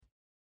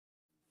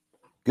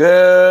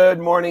Good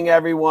morning,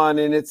 everyone,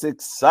 and it's an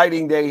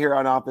exciting day here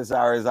on Office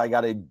Hours. I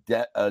got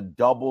a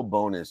double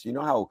bonus. You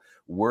know how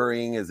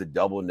worrying is a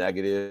double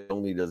negative? It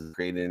only does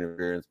create an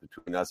interference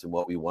between us and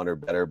what we want or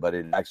better, but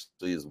it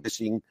actually is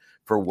wishing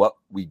for what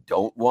we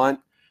don't want.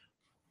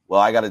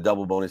 Well, I got a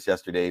double bonus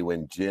yesterday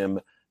when Jim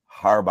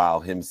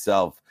Harbaugh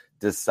himself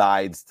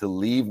decides to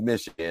leave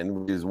Michigan,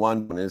 which is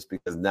one bonus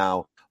because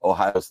now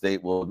Ohio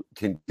State will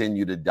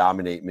continue to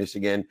dominate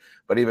Michigan.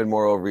 But even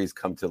moreover, he's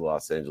come to the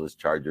Los Angeles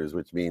Chargers,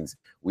 which means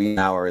we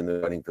now are in the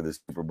running for the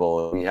Super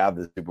Bowl. We have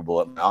the Super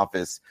Bowl at my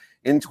office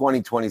in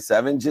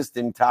 2027, just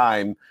in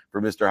time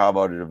for Mr.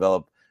 Harbaugh to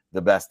develop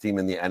the best team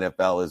in the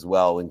NFL as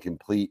well and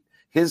complete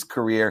his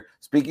career.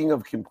 Speaking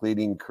of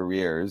completing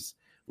careers,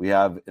 we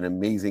have an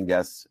amazing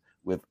guest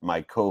with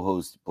my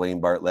co-host, Blaine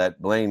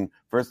Bartlett. Blaine,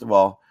 first of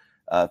all,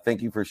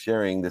 thank you for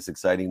sharing this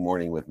exciting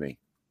morning with me.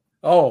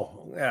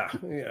 Oh, yeah.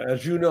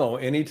 As you know,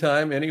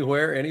 anytime,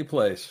 anywhere, any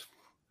place.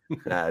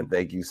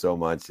 Thank you so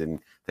much. And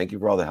thank you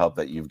for all the help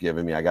that you've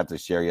given me. I got to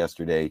share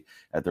yesterday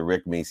at the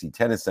Rick Macy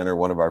Tennis Center,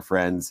 one of our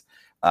friends,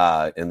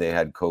 and they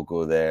had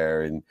Coco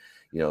there and,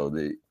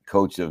 the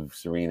coach of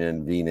Serena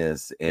and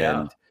Venus.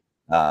 And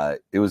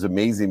it was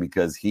amazing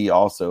because he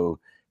also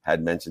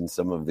had mentioned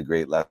some of the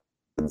great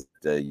lessons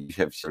that you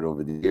have shared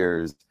over the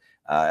years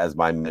as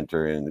my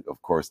mentor. And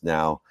of course,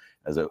 now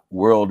as a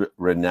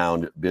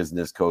world-renowned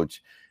business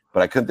coach.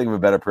 But I couldn't think of a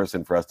better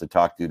person for us to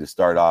talk to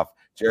start off.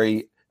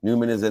 Jerry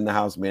Neumann is in the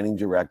house, managing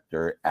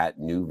director at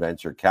New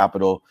Venture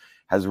Capital,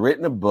 has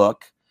written a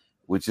book,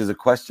 which is a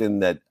question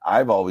that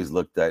I've always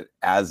looked at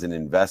as an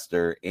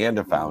investor and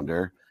a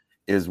founder,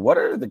 is what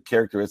are the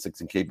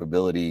characteristics and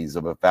capabilities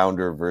of a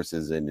founder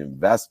versus an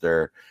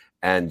investor?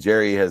 And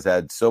Jerry has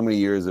had so many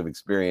years of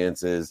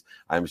experiences.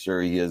 I'm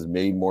sure he has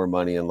made more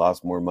money and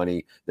lost more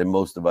money than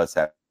most of us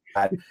have.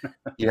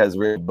 He has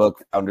written a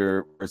book,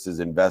 Founder versus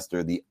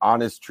Investor, The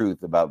Honest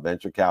Truth About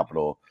Venture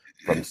Capital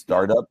from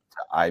Startup to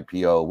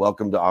IPO.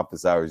 Welcome to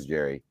Office Hours,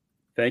 Jerry.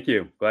 Thank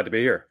you. Glad to be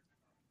here.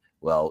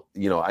 Well,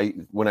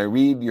 when I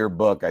read your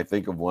book, I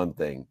think of one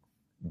thing,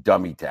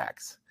 dummy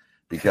tax,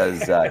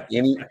 because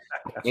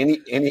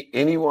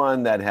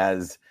anyone that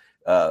has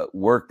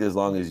worked as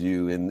long as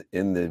you in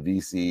the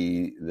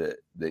VC,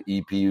 the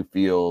EPU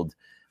field,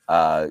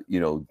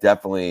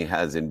 definitely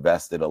has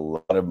invested a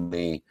lot of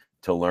money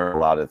to learn a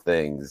lot of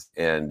things.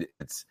 And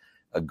it's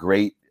a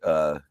great,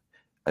 I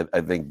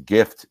think,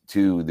 gift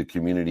to the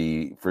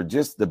community for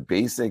just the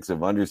basics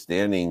of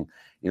understanding,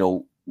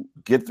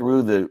 get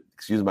through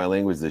excuse my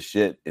language, the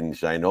shit in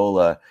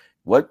Shinola.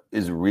 What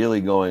is really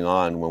going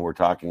on when we're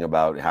talking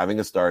about having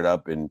a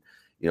startup and,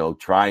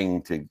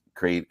 trying to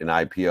create an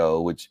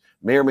IPO, which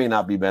may or may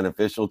not be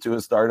beneficial to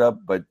a startup,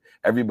 but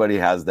everybody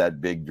has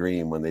that big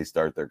dream when they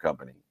start their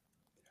company.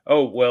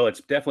 Oh, well,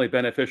 it's definitely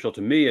beneficial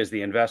to me as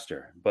the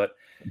investor, but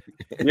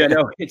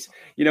it's,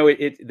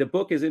 the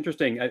book is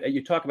interesting.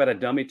 You talk about a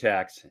dummy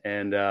tax,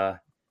 and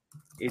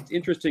it's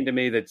interesting to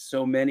me that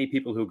so many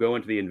people who go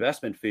into the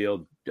investment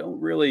field don't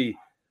really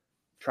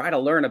try to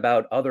learn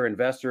about other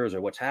investors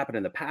or what's happened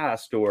in the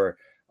past or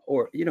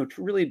to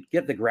really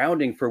get the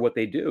grounding for what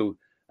they do.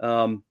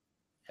 And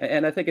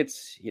I think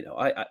it's,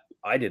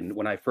 I didn't,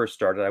 when I first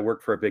started, I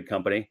worked for a big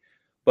company,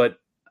 but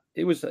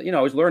it was,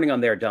 I was learning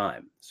on their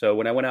dime. So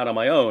when I went out on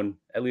my own,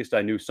 at least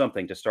I knew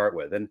something to start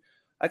with. And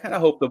I kind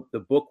of hope the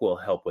book will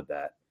help with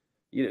that.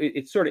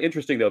 It's sort of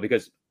interesting, though,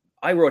 because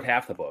I wrote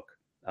half the book.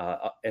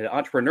 An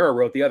entrepreneur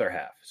wrote the other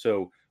half.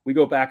 So we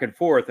go back and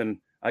forth, and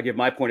I give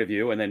my point of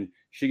view, and then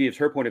she gives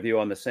her point of view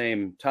on the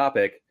same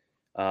topic,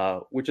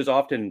 which is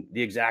often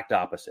the exact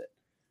opposite.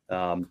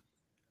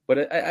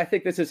 But I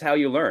think this is how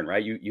you learn,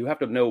 right? You have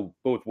to know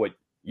both what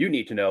you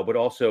need to know, but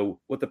also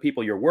what the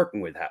people you're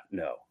working with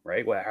know,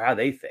 right? How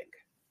they think.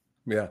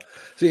 Yeah.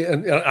 See,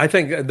 and I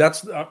think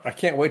I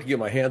can't wait to get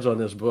my hands on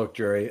this book,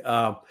 Jerry.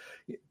 And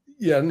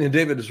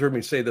David has heard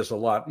me say this a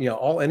lot.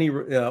 Any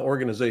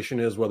organization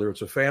is, whether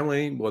it's a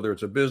family, whether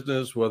it's a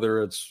business,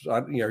 whether it's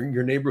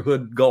your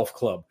neighborhood golf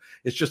club,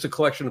 it's just a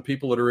collection of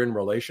people that are in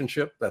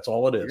relationship. That's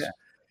all it is.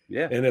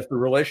 Yeah. And if the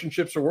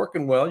relationships are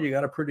working well, you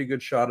got a pretty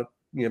good shot at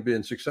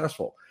being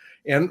successful.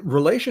 And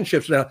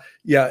relationships now,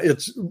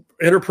 it's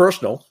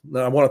interpersonal.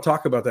 Now, I want to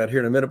talk about that here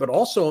in a minute, but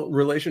also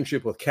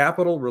relationship with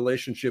capital,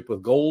 relationship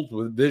with goals,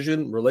 with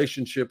vision,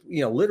 relationship,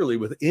 literally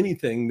with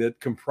anything that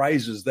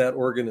comprises that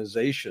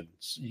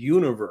organization's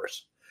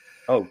universe.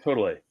 Oh,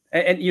 totally.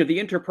 And the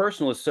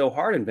interpersonal is so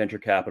hard in venture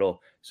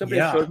capital. Somebody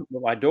shows up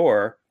at my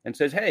door and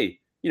says, "Hey,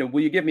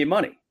 will you give me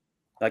money?"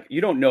 Like, you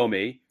don't know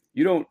me.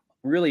 You don't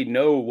really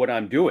know what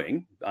I'm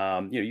doing.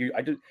 I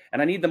do,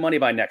 and I need the money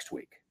by next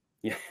week.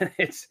 Yeah,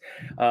 it's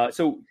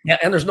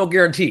and there's no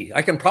guarantee.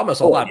 I can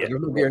promise a lot, but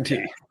there's no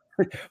guarantee.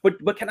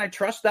 But can I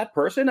trust that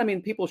person? I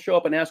mean, people show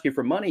up and ask you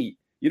for money.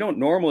 You don't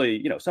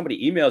normally,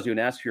 somebody emails you and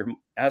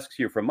asks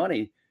you for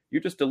money. You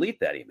just delete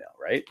that email,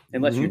 right?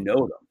 Unless you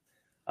know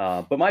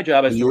them. But my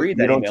job is to read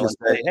that email and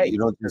say, "Hey, you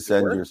don't just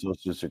send your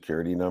social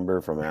security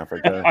number from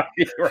Africa."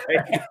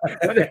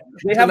 Right?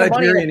 They have a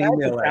money in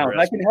email account.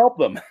 I can help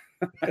them.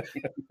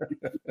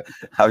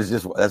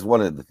 That's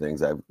one of the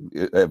things I've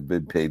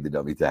been paid the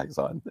dummy tax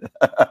on.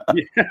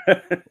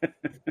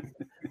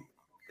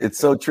 It's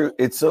so true.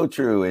 It's so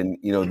true. And,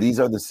 these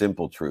are the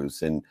simple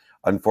truths. And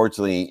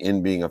unfortunately,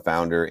 in being a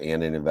founder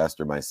and an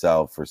investor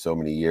myself for so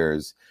many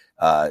years,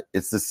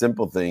 it's the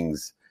simple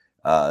things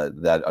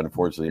that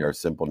unfortunately are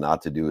simple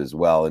not to do as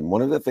well. And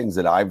one of the things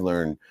that I've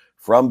learned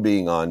from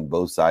being on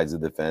both sides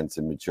of the fence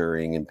and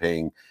maturing and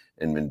paying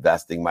and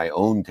investing my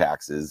own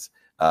taxes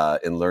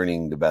and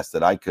learning the best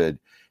that I could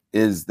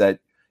is that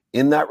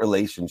in that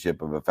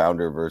relationship of a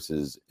founder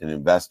versus an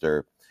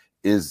investor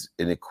is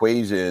an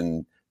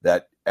equation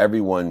that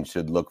everyone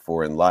should look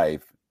for in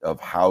life of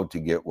how to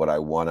get what I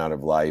want out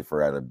of life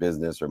or out of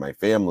business or my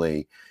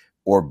family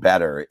or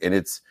better. And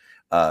it's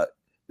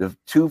the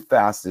two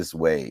fastest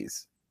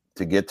ways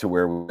to get to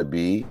where we want to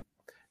be.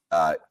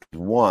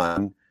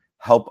 One,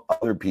 help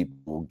other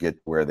people get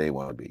where they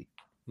want to be.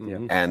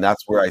 Mm-hmm. And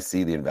that's where I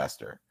see the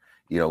investor.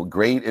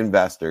 Great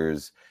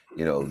investors,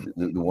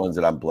 the ones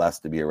that I'm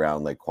blessed to be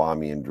around, like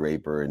Kwame and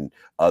Draper and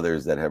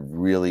others that have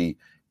really,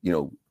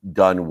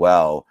 done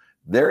well.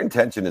 Their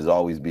intention is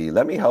always be,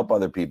 let me help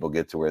other people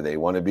get to where they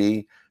want to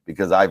be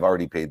because I've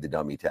already paid the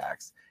dummy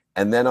tax.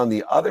 And then on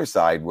the other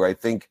side, where I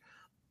think,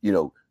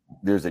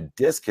 there's a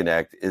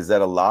disconnect is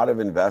that a lot of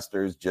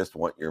investors just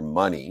want your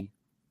money.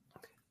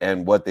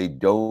 And what they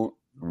don't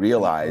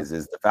realize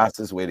is the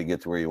fastest way to get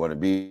to where you want to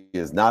be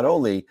is not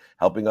only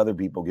helping other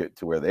people get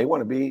to where they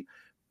want to be,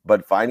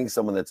 but finding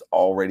someone that's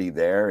already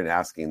there and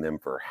asking them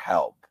for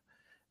help.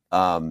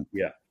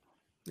 Yeah.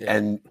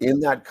 And in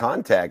that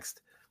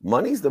context,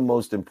 money's the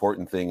most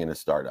important thing in a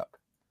startup.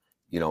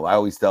 I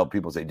always tell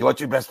people, say, what's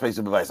your best piece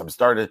of advice? I'm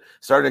starting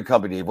a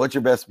company. What's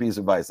your best piece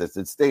of advice? I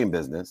said, stay in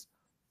business.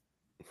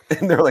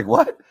 And they're like,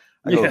 what?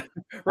 I go,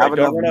 right.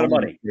 Don't run out of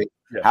money.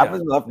 Have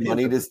enough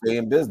money to stay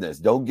in business.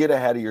 Don't get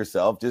ahead of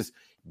yourself. Just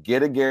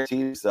get a guarantee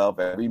to yourself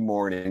every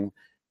morning.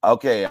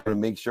 Okay, I'm going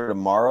to make sure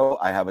tomorrow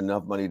I have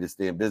enough money to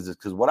stay in business.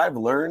 Because what I've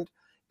learned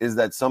is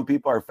that some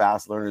people are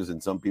fast learners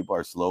and some people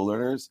are slow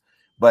learners.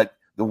 But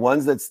the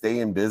ones that stay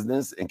in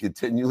business and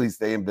continually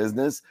stay in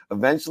business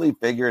eventually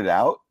figure it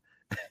out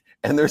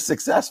and they're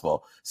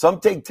successful. Some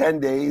take 10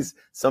 days,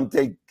 some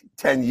take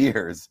 10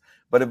 years.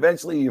 But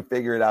eventually you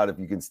figure it out if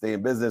you can stay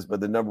in business. But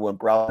the number one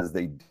problem is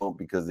they don't,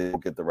 because they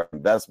don't get the right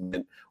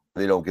investment.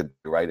 They don't get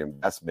the right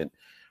investment.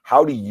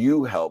 How do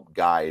you help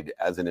guide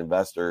as an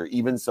investor,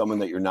 even someone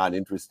that you're not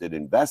interested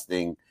in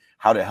investing,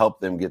 how to help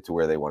them get to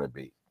where they want to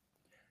be?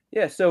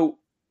 Yeah. So,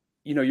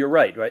 you're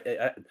right.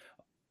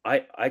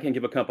 I can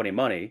give a company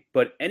money,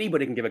 but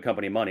anybody can give a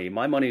company money.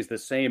 My money is the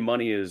same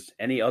money as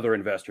any other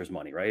investor's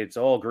money, right? It's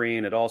all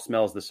green. It all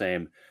smells the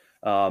same.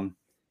 Why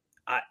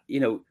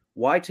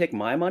take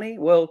my money?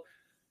 Well,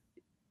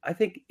 I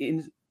think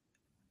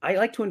I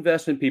like to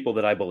invest in people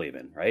that I believe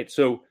in, right?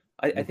 So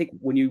I think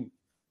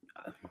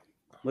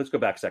let's go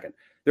back a second.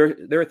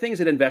 There are things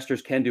that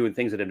investors can do and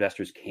things that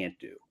investors can't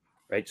do,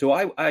 right? So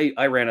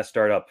I ran a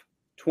startup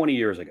 20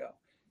 years ago.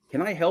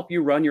 Can I help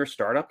you run your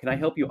startup? Can I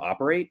help you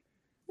operate?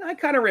 I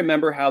kind of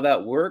remember how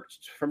that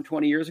worked from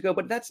 20 years ago,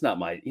 but that's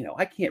not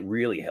I can't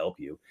really help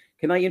you.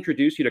 Can I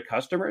introduce you to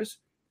customers?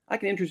 I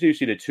can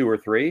introduce you to 2 or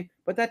 3,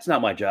 but that's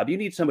not my job. You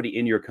need somebody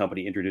in your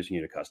company introducing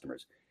you to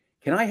customers.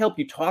 Can I help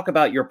you talk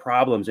about your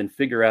problems and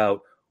figure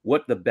out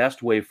what the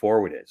best way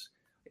forward is?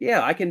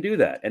 Yeah, I can do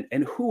that.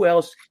 And who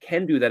else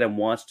can do that and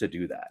wants to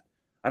do that?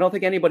 I don't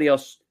think anybody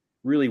else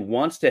really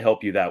wants to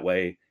help you that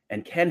way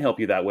and can help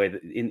you that way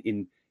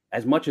in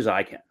as much as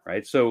I can,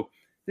 right? So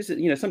this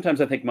is, sometimes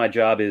I think my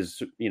job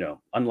is,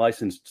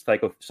 unlicensed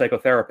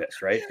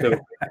psychotherapist, right? So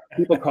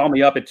people call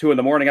me up at 2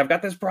 a.m. I've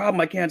got this problem.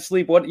 I can't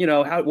sleep. What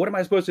am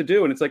I supposed to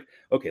do? And it's like,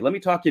 okay, let me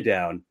talk you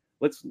down.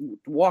 Let's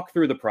walk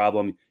through the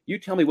problem. You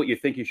tell me what you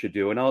think you should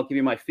do, and I'll give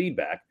you my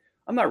feedback.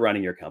 I'm not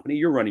running your company.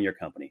 You're running your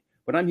company,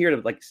 but I'm here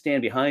to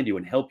stand behind you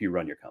and help you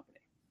run your company.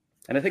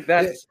 And I think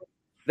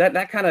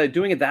that kind of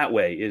doing it that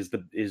way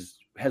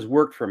has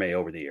worked for me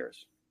over the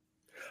years.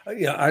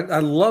 Yeah, I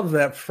love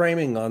that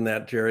framing on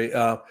that, Jerry.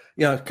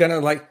 Kind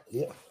of like,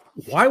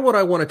 why would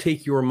I want to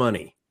take your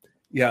money?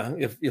 Yeah,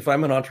 if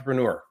I'm an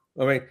entrepreneur.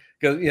 I mean,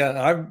 because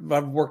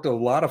I've worked a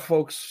lot of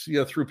folks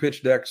through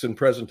pitch decks and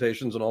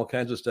presentations and all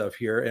kinds of stuff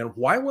here. And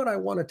why would I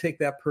want to take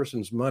that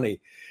person's money,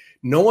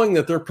 knowing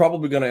that they're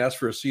probably going to ask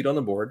for a seat on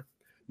the board,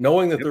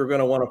 knowing that they're going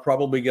to want to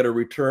probably get a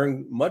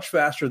return much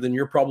faster than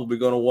you're probably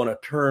going to want to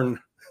turn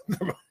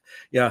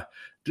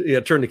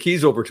the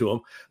keys over to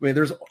them. I mean,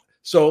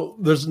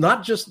 there's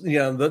not just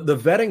the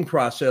vetting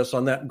process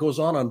on that goes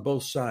on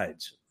both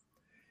sides.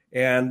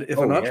 And if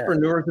an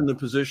entrepreneur is in the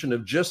position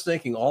of just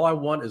thinking all I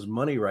want is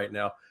money right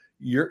now,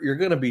 you're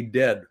going to be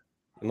dead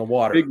in the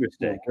water. Big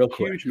mistake.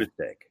 Huge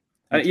mistake.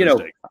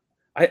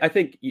 I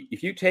think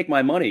if you take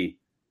my money,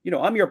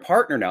 I'm your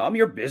partner now. I'm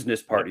your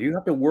business partner. You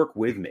have to work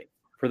with me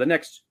for the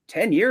next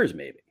 10 years,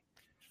 maybe.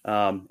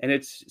 And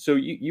it's so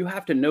you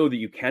have to know that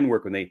you can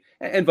work with me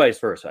and vice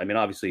versa. I mean,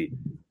 obviously,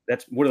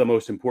 that's one of the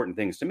most important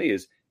things to me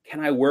is, can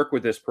I work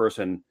with this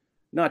person,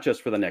 not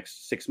just for the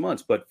next 6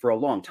 months, but for a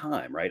long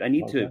time, right? I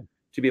need to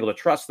to be able to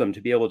trust them,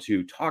 to be able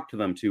to talk to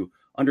them, to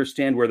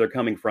understand where they're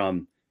coming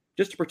from,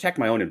 just to protect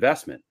my own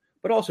investment,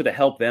 but also to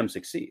help them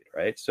succeed,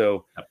 right?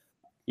 So,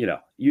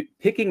 you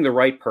picking the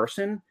right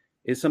person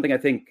is something I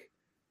think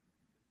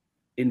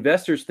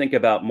investors think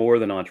about more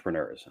than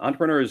entrepreneurs.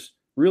 Entrepreneurs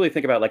really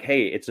think about like,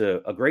 hey, it's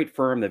a great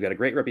firm. They've got a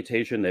great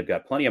reputation. They've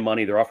got plenty of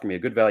money. They're offering me a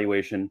good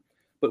valuation.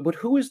 But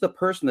who is the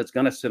person that's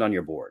going to sit on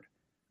your board?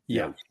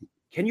 Yeah.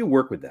 Can you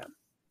work with them?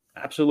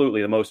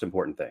 Absolutely the most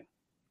important thing.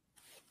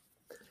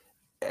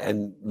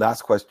 And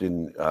last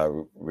question,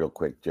 real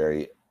quick,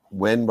 Jerry.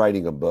 When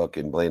writing a book,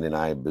 and Blaine and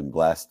I have been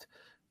blessed,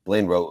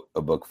 Blaine wrote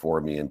a book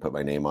for me and put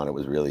my name on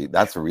it.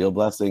 That's a real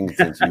blessing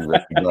since you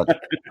wrote the book.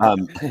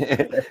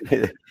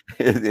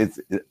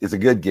 It's a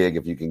good gig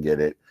if you can get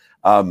it.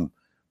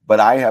 But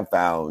I have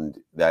found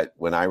that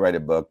when I write a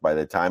book, by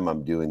the time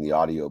I'm doing the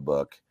audio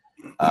book,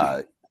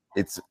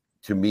 it's,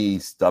 to me,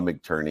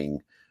 stomach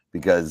turning,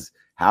 because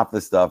half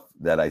the stuff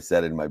that I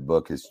said in my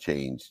book has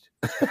changed.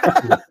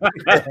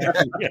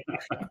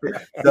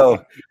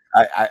 So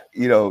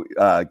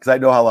because I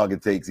know how long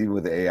it takes, even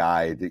with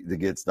AI, to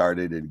get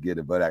started and get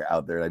a book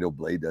out there. And I know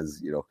Blade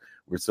does,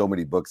 we're so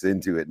many books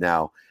into it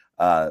now.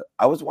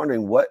 I was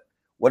wondering what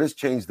has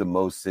changed the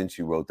most since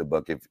you wrote the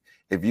book?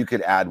 If you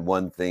could add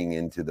one thing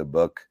into the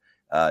book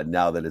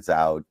now that it's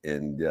out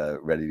and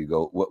ready to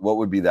go, what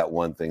would be that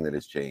one thing that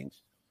has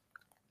changed?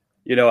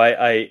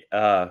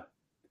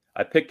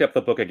 I picked up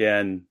the book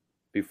again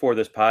before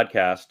this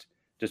podcast.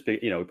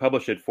 We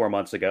published it 4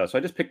 months ago, so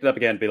I just picked it up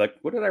again and be like,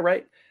 what did I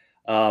write?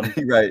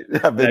 Right,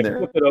 I've been there. I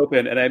flipped it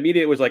open, and I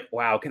immediately was like,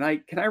 wow, can I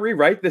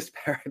rewrite this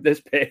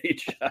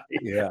page?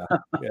 Yeah.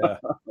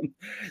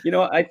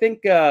 I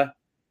think the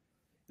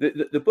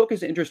book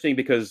is interesting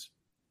because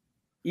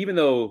even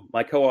though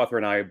my co-author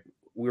and I,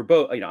 we're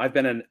both, I've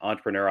been an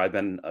entrepreneur, I've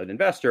been an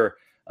investor,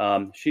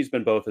 she's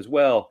been both as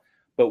well,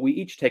 but we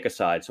each take a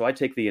side. So I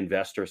take the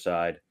investor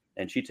side,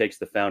 and she takes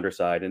the founder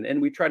side,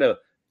 and we try to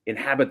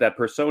inhabit that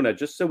persona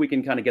just so we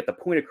can kind of get the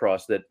point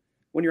across that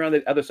when you're on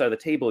the other side of the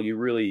table, you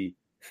really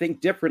think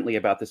differently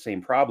about the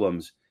same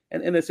problems.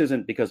 And this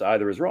isn't because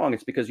either is wrong.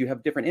 It's because you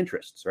have different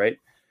interests, right?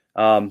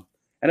 And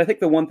I think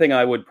the one thing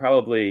I would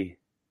probably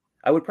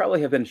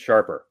have been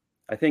sharper.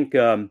 I think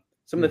some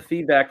of the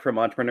feedback from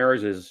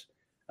entrepreneurs is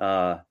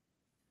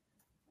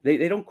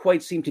they don't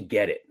quite seem to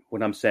get it,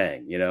 what I'm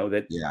saying,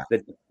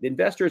 that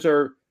investors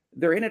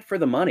they're in it for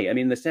the money. I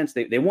mean, in the sense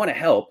they want to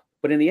help,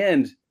 but in the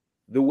end,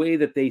 the way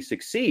that they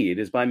succeed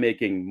is by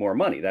making more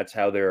money. That's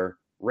how they're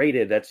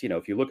rated. That's,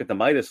 if you look at the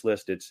Midas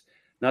list, it's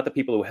not the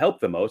people who help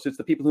the most, it's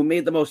the people who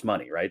made the most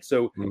money, right?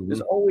 So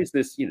there's always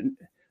this,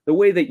 the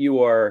way that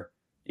you are,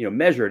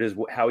 measured is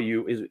how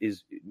you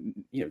is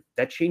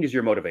that changes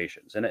your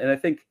motivations. And I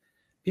think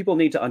people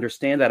need to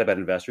understand that about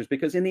investors,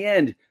 because in the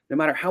end, no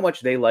matter how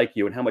much they like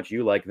you and how much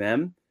you like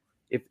them,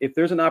 if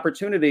there's an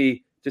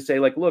opportunity to say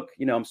like, look,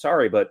 I'm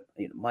sorry, but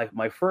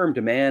my firm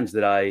demands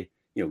that I,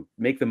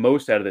 make the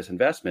most out of this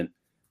investment,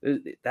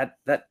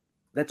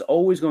 that's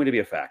always going to be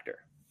a factor.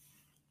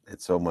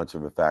 It's so much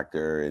of a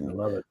factor, and I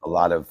love it. A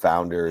lot of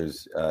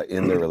founders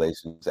in their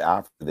relationships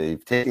after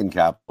they've taken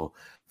capital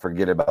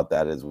forget about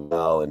that as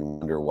well, and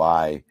wonder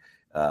why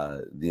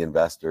the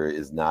investor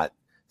is not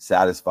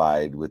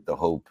satisfied with the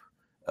hope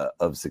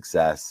of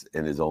success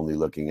and is only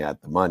looking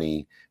at the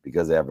money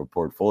because they have a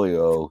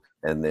portfolio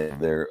and they have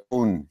their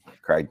own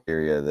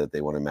criteria that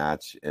they want to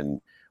match.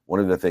 And one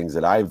of the things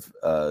that I've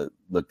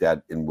looked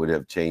at and would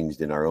have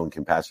changed in our own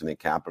compassionate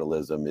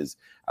capitalism is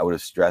I would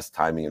have stressed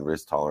timing and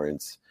risk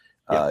tolerance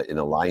in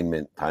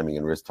alignment, timing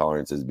and risk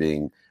tolerance as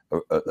being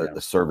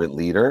a servant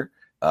leader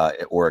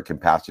or a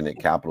compassionate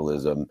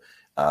capitalism.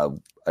 I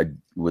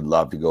would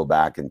love to go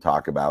back and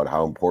talk about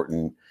how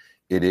important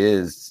it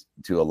is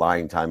to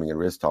align timing and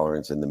risk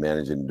tolerance in the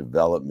management and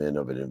development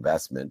of an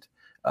investment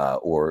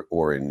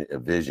or in a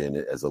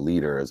vision as a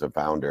leader, as a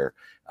founder.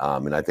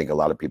 And I think a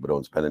lot of people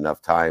don't spend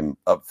enough time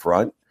up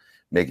front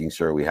making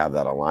sure we have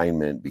that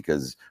alignment,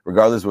 because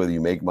regardless of whether you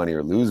make money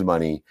or lose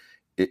money,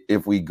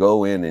 if we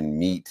go in and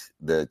meet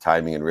the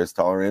timing and risk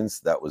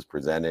tolerance that was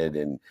presented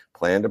and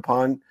planned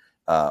upon,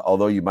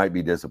 although you might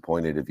be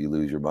disappointed if you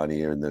lose your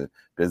money and the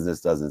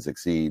business doesn't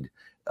succeed,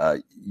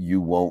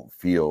 you won't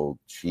feel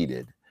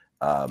cheated.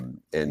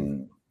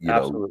 And,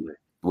 Absolutely.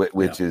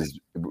 Which is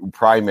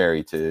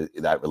primary to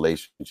that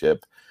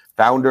relationship.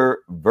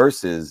 Founder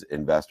versus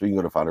investor. You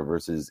can go to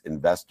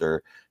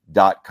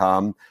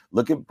founderversusinvestor.com.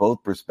 Look at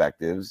both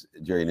perspectives.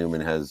 Jerry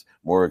Neumann has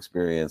more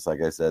experience,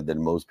 like I said,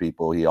 than most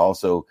people. He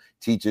also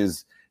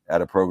teaches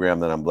at a program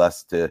that I'm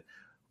blessed to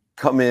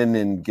come in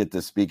and get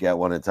to speak at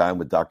one at a time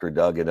with Dr.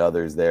 Doug and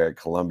others there at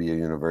Columbia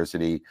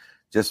University.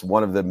 Just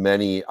one of the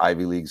many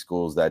Ivy League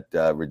schools that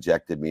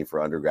rejected me for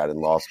undergrad and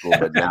law school,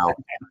 but now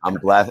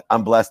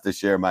I'm blessed to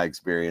share my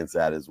experience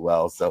at as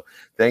well. So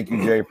thank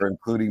you, Jerry, for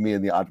including me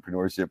in the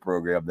entrepreneurship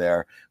program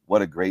there.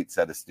 What a great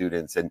set of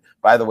students. And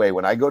by the way,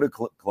 when I go to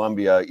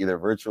Columbia, either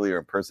virtually or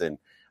in person,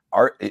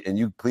 and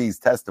you please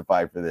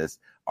testify for this,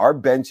 our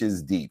bench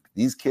is deep.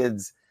 These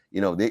kids,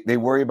 they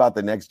worry about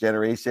the next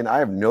generation. I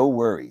have no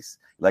worries.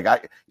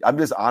 Like I'm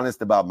just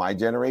honest about my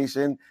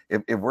generation.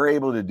 If we're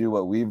able to do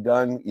what we've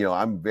done,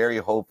 I'm very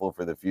hopeful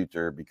for the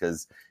future,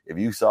 because if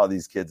you saw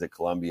these kids at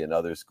Columbia and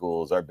other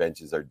schools, our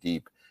benches are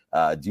deep.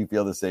 Do you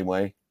feel the same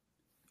way?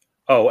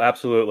 Oh,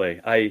 absolutely.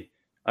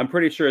 I'm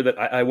pretty sure that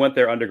I went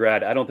there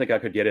undergrad. I don't think I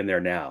could get in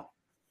there now.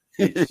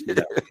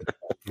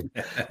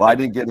 Well, I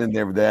didn't get in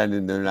there then,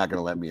 and they're not going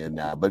to let me in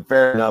now. But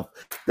fair enough.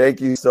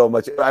 Thank you so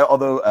much.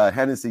 Although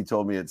Hennessy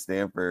told me at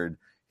Stanford,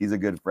 he's a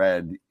good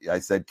friend. I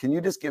said, can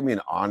you just give me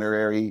an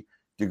honorary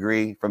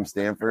degree from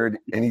Stanford?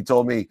 And he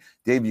told me,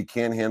 Dave, you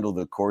can't handle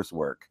the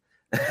coursework.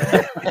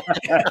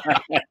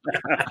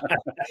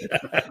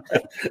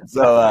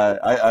 So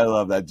I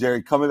love that.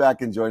 Jerry, coming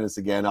back and join us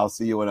again. I'll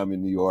see you when I'm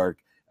in New York.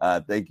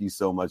 Thank you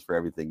so much for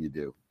everything you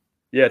do.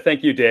 Yeah,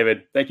 thank you,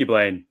 David. Thank you,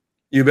 Blaine.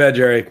 You bet,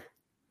 Jerry.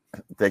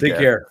 Take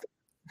care.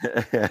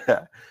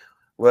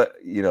 Well,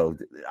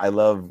 I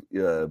love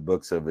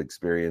books of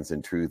experience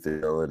and truth and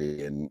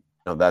ability, and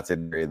that's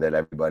an area that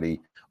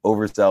everybody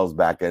oversells,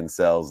 back-end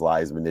sells,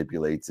 lies,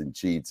 manipulates, and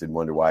cheats, and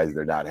wonder why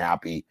they're not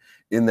happy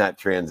in that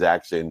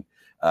transaction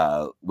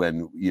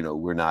when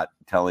we're not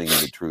telling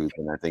the truth.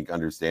 And I think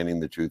understanding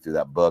the truth through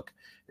that book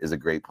is a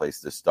great place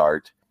to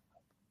start.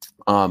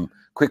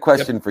 Quick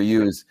question for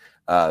you is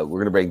we're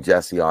going to bring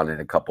Jesse on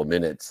in a couple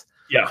minutes.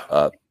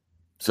 Yeah.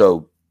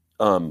 So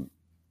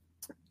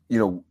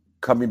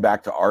coming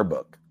back to our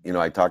book,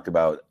 I talked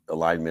about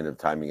alignment of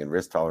timing and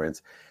risk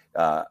tolerance.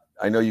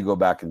 I know you go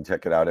back and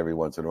check it out every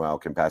once in a while,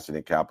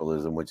 Compassionate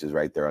Capitalism, which is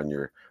right there on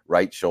your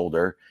right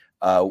shoulder.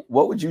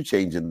 What would you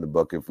change in the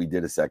book if we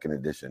did a second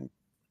edition?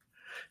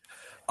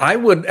 I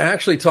would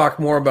actually talk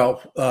more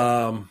about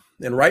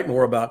and write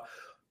more about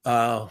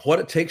what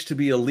it takes to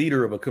be a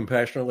leader of a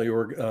compassionately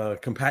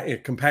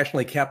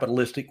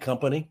capitalistic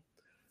company.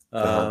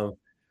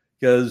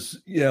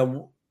 Because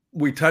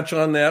we touch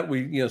on that.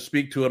 We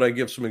speak to it. I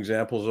give some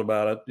examples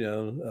about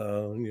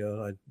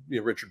it.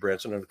 Richard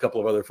Branson and a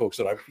couple of other folks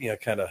that I've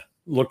kind of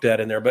looked at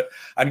in there. But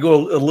I'd go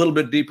a little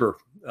bit deeper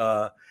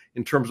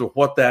in terms of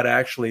what that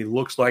actually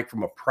looks like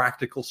from a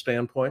practical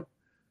standpoint.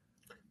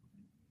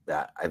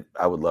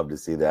 I would love to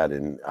see that.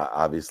 And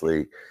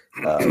obviously,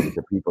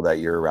 the people that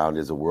you're around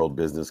is a world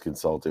business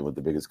consultant with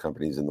the biggest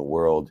companies in the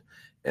world,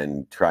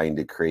 and trying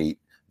to create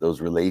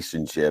those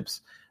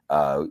relationships.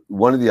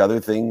 One of the other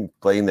things,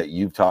 Blaine, that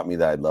you've taught me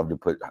that I'd love to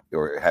put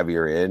or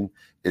heavier in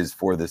is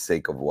for the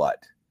sake of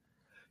what?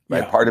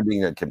 Right. Part of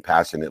being a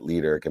compassionate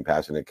leader, a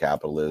compassionate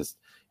capitalist,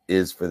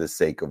 is for the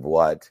sake of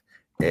what?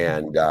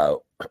 And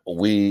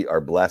we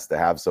are blessed to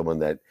have someone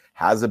that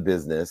has a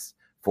business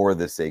for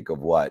the sake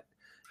of what?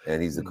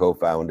 And he's the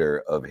co-founder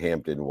of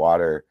Hampton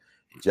Water.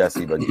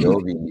 Jesse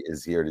Bongiovi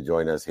is here to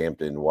join us,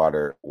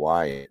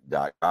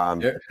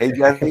 hamptonwaterwine.com. Yeah. Hey,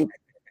 Jesse.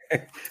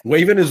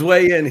 Waving his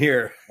way in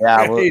here.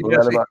 Yeah, we'll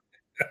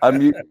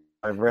unmute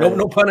my friend.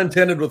 No pun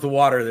intended with the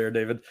water there,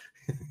 David.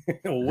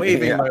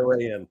 Waving my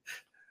way in.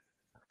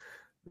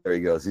 There he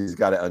goes. He's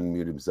got to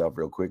unmute himself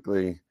real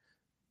quickly.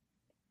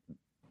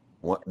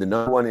 The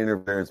number one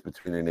interference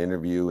between an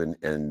interview and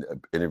an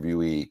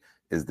interviewee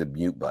is the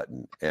mute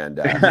button. And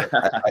I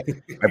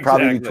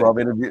probably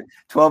do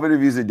 12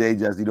 interviews a day,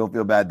 Jesse. Don't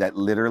feel bad that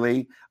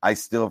literally I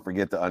still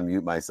forget to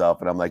unmute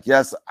myself. And I'm like,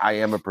 yes, I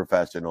am a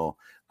professional.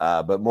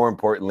 But more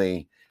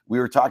importantly, we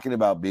were talking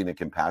about being a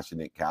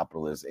compassionate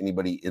capitalist.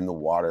 Anybody in the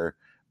water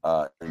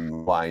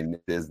and wine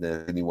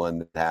business, anyone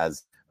that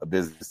has a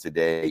business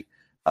today,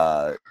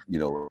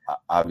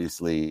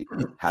 obviously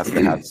has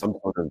to have some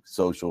sort of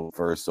social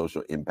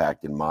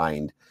impact in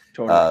mind.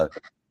 Totally.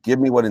 Give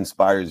me what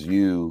inspires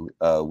you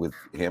with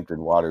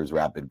Hampton Water's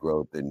rapid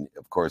growth. And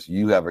of course,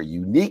 you have a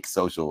unique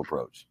social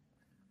approach.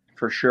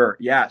 For sure.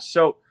 Yeah.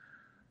 So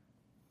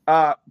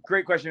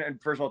great question.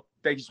 And first of all,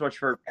 thank you so much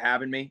for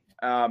having me.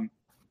 I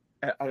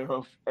don't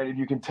know if any of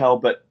you can tell,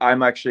 but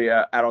I'm actually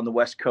out on the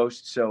West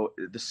Coast, so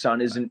the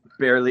sun isn't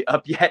barely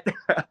up yet.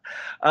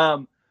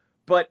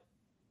 But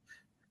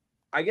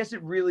I guess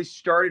it really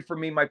started for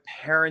me. My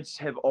parents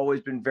have always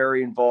been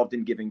very involved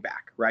in giving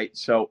back, right?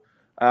 So,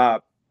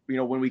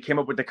 when we came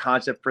up with the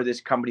concept for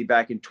this company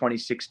back in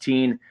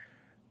 2016,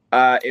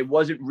 it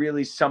wasn't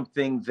really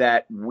something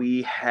that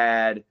we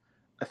had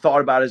thought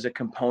about as a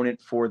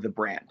component for the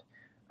brand.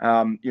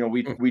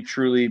 We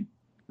truly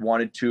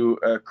wanted to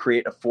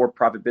create a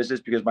for-profit business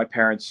because my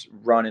parents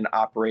run and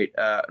operate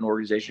an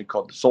organization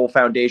called the Soul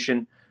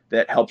Foundation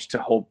that helps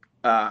to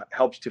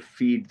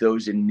feed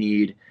those in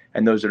need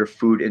and those that are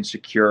food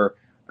insecure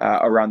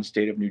around the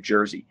state of New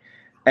Jersey.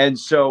 And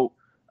so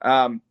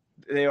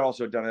they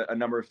also done a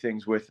number of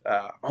things with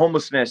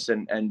homelessness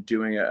and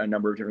doing a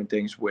number of different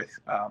things with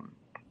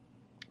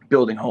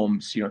building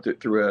homes,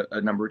 through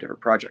a number of different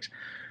projects.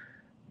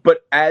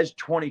 But as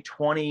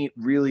 2020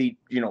 really,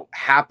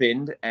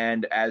 happened,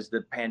 and as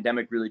the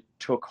pandemic really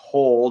took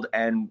hold,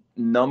 and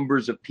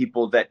numbers of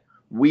people that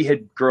we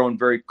had grown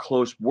very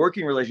close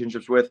working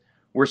relationships with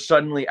were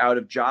suddenly out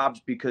of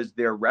jobs because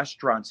their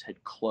restaurants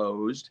had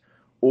closed,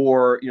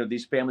 or,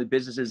 these family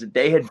businesses that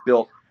they had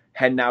built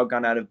had now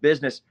gone out of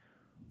business,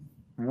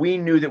 we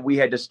knew that we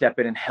had to step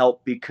in and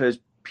help because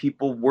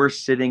people were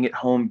sitting at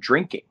home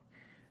drinking.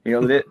 You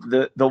know,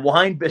 the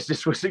wine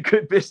business was a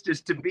good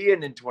business to be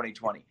in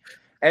 2020.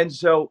 And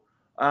so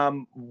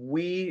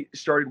we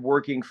started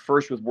working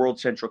first with World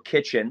Central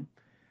Kitchen,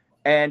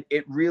 and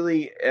it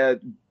really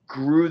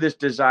grew this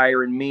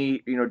desire in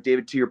me, you know,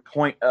 David, to your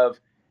point of,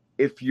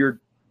 if you're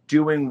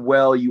doing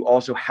well, you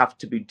also have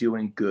to be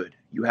doing good.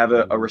 You have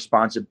a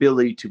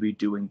responsibility to be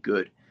doing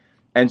good.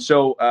 And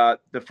so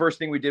the first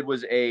thing we did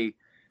was a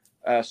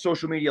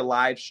social media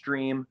live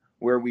stream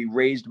where we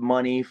raised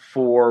money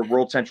for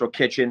World Central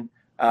Kitchen.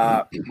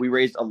 We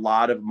raised a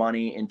lot of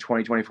money in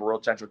 2020 for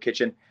World Central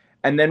Kitchen.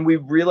 And then we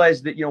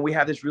realized that, you know, we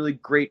have this really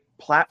great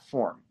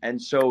platform.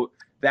 And so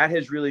that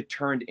has really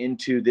turned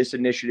into this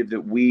initiative that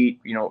we,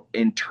 you know,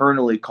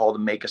 internally call the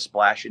Make a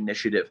Splash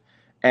initiative.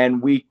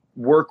 And we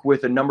work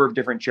with a number of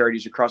different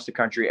charities across the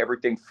country,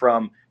 everything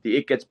from the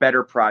It Gets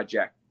Better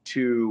Project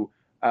to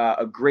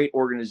a great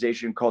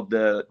organization called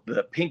the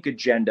Pink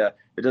Agenda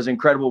that does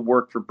incredible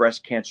work for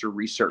breast cancer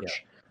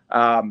research.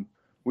 Yeah.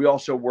 We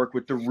also work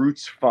with the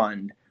Roots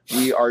Fund.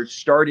 We are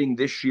starting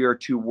this year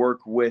to work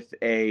with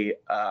a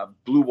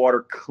blue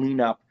water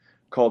cleanup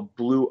called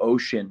Blue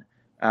Ocean,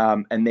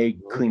 and they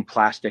clean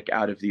plastic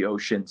out of the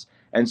oceans.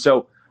 And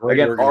so,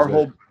 again,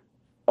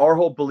 our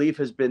whole belief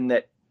has been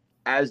that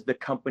as the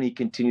company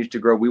continues to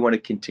grow, we want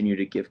to continue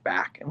to give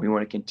back, and we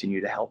want to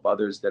continue to help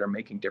others that are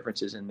making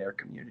differences in their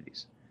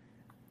communities.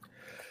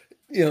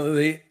 You know,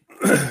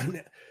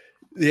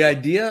 the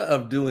idea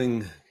of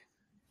doing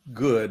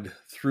good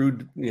through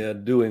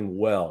doing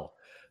well.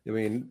 I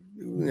mean,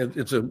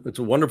 it's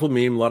a wonderful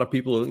meme. A lot of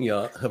people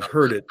have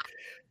heard it.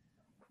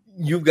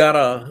 You've got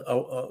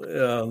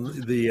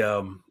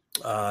the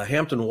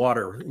Hampton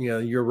Water,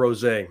 your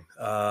rosé.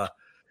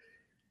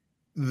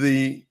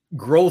 The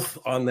growth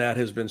on that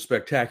has been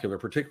spectacular,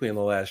 particularly in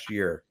the last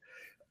year.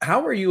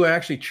 How are you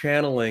actually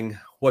channeling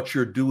what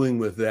you're doing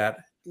with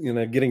that?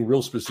 Getting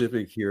real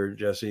specific here,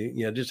 Jesse.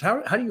 Just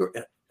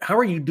how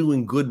are you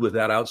doing good with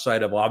that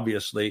outside of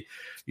obviously,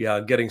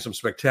 getting some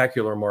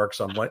spectacular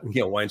marks on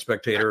Wine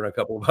Spectator and a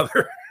couple of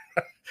other,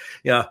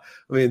 I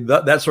mean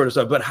that sort of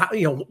stuff. But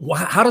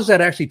how does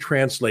that actually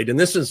translate? And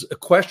this is a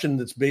question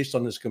that's based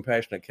on this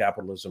compassionate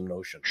capitalism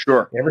notion.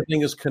 Sure,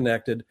 everything is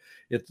connected.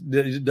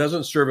 It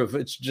doesn't serve if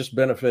it's just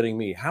benefiting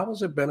me. How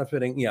is it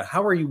benefiting?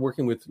 How are you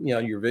working with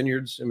your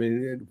vineyards? I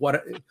mean,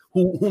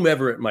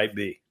 whomever it might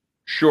be.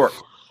 Sure.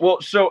 Well,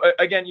 so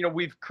again,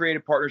 we've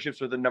created partnerships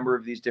with a number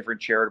of these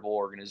different charitable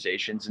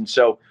organizations. And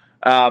so,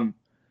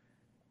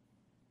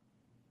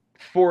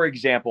 for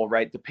example,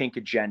 right, the Pink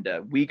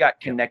Agenda, we got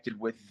connected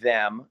with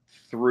them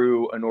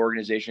through an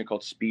organization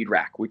called Speed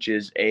Rack, which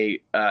is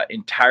a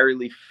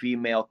entirely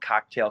female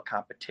cocktail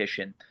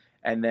competition.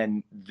 And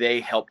then they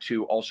help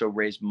to also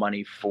raise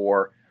money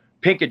for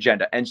Pink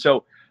Agenda. And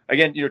so,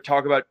 again,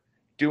 talk about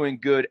doing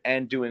good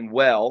and doing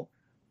well.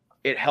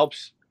 It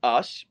helps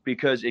us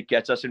because it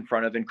gets us in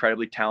front of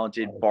incredibly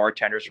talented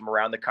bartenders from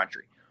around the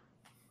country.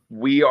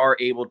 We are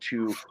able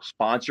to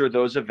sponsor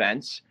those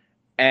events.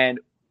 And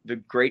the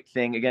great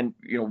thing, again,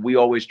 we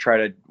always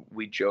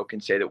we joke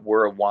and say that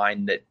we're a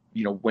wine that,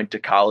 went to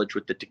college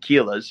with the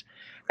tequilas.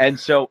 And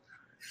so,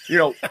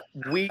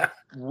 we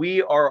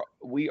are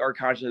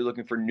constantly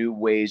looking for new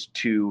ways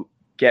to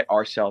get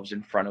ourselves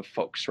in front of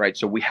folks, right?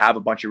 So we have a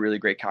bunch of really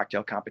great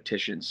cocktail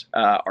competitions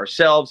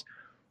ourselves.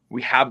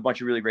 We have a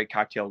bunch of really great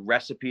cocktail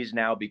recipes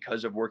now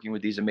because of working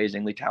with these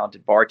amazingly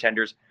talented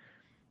bartenders.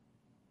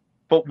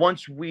 But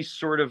once we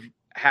sort of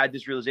had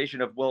this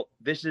realization of, well,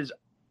 this is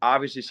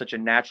obviously such a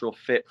natural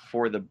fit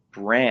for the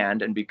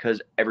brand, and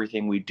because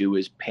everything we do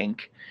is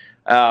pink,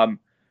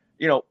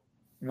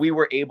 we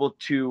were able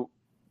to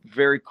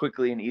very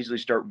quickly and easily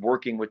start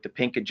working with the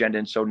Pink Agenda.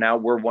 And so now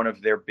we're one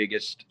of their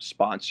biggest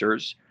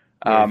sponsors.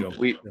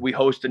 We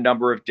host a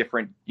number of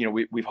different,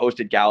 we've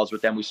hosted galas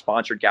with them. We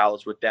sponsored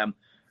galas with them.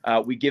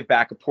 We give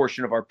back a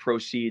portion of our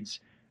proceeds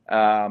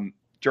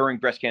during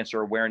Breast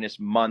Cancer Awareness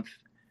Month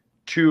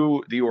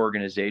to the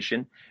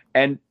organization.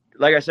 And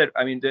like I said,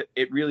 I mean,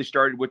 it really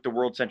started with the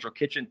World Central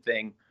Kitchen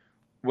thing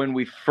when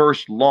we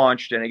first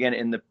launched. And again,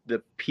 in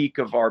the peak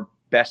of our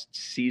best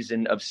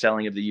season of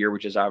selling of the year,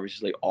 which is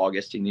obviously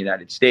August in the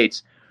United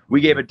States,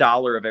 we gave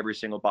 $1 of every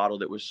single bottle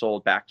that was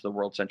sold back to the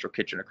World Central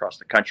Kitchen across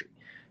the country.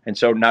 And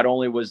so not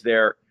only was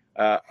there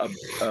a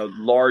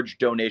large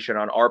donation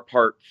on our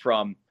part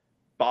from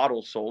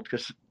bottles sold,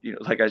 because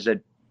like I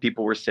said,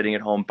 people were sitting at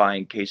home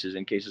buying cases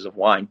and cases of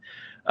wine,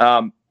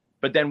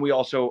 but then we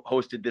also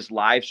hosted this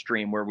live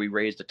stream where we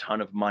raised a ton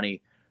of money,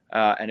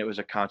 and it was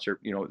a concert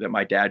that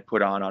my dad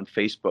put on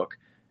Facebook,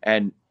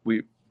 and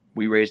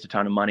we raised a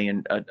ton of money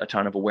and a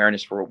ton of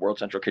awareness for what World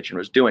Central Kitchen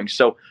was doing.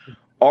 So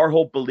our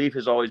whole belief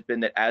has always been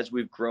that as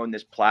we've grown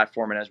this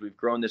platform and as we've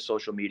grown this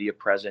social media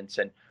presence,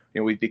 and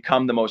we've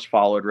become the most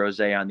followed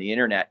rosé on the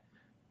internet,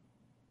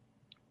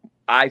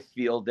 I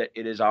feel that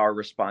it is our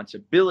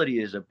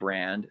responsibility as a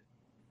brand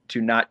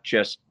to not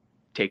just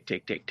take.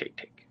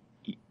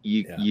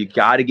 You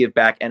got to give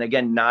back. And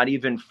again, not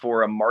even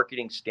for a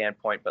marketing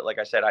standpoint, but like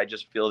I said, I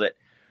just feel that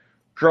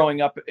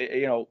growing up,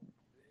 the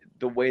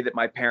way that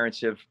my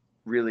parents have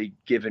really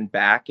given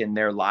back in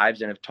their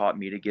lives and have taught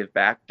me to give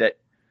back, that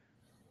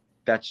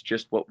that's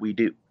just what we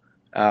do.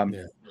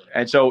 Yeah.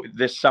 And so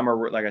this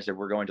summer, like I said,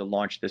 we're going to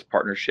launch this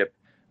partnership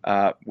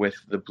with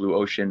the Blue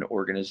Ocean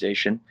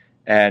organization,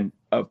 and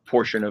a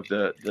portion of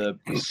the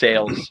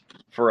sales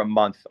for a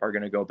month are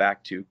going to go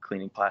back to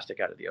cleaning plastic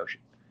out of the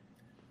ocean.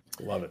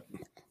 Love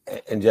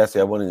it. And Jesse,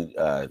 I want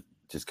to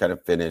just kind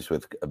of finish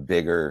with a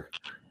bigger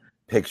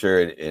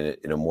picture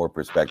in a more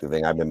perspective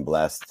thing. I've been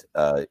blessed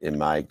in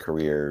my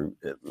career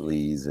at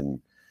Lee's and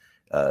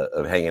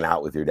of hanging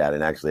out with your dad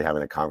and actually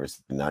having a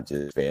conversation, not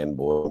just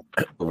fanboy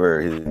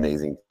over his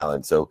amazing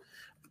talent. So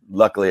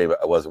luckily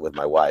I wasn't with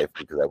my wife,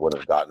 because I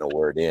wouldn't have gotten a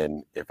word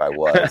in if I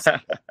was.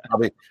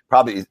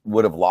 probably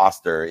would have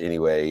lost her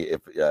anyway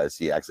if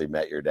she actually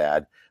met your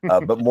dad.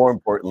 But more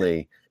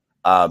importantly,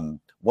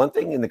 one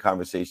thing in the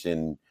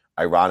conversation,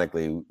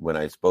 ironically, when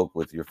I spoke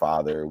with your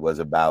father, was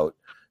about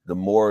the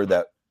more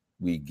that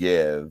we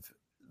give,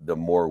 the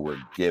more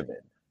we're given.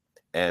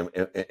 And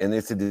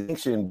it's a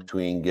distinction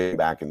between giving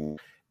back, and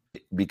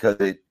because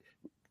it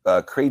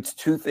creates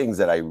two things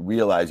that I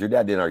realized your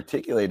dad didn't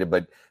articulate it,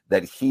 but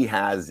that he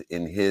has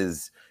in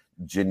his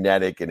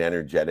genetic and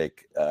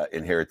energetic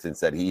inheritance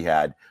that he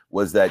had,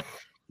 was that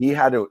he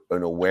had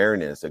an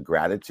awareness, a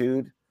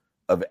gratitude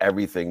of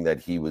everything that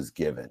he was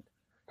given.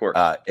 Of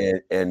course.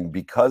 And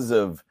because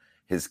of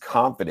his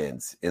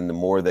confidence in the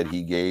more that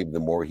he gave, the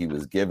more he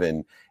was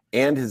given,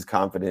 and his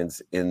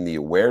confidence in the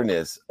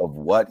awareness of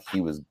what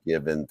he was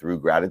given through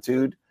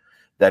gratitude,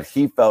 that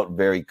he felt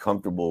very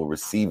comfortable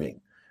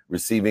receiving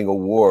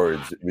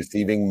awards,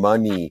 receiving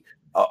money,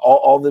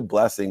 all the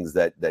blessings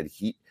that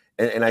he,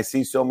 and I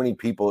see so many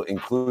people,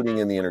 including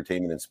in the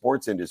entertainment and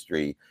sports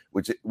industry,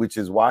 which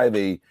is why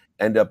they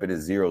end up in a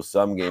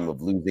zero-sum game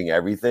of losing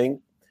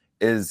everything,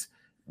 is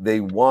they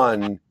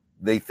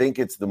think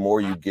it's the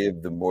more you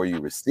give, the more you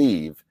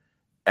receive.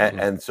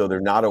 And so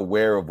they're not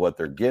aware of what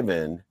they're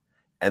given.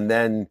 And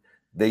then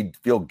they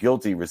feel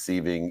guilty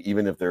receiving,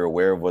 even if they're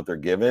aware of what they're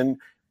given,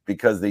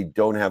 because they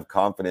don't have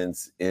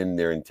confidence in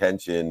their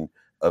intention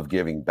of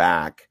giving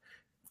back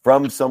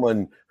from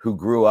someone who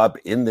grew up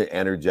in the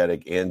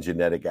energetic and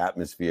genetic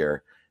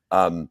atmosphere.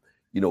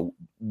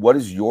 What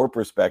is your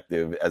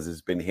perspective as it's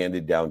been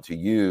handed down to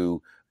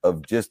you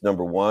of just,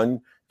 number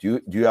one,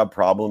 do you have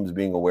problems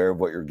being aware of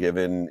what you're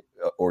given?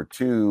 Or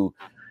two,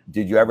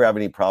 did you ever have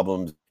any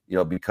problems,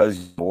 because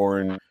you're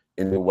born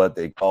into what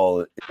they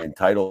call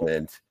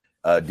entitlement?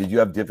 Did you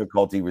have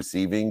difficulty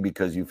receiving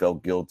because you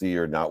felt guilty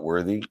or not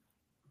worthy?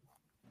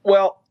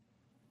 Well,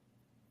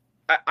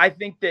 I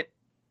think that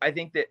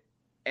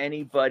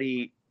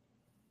anybody,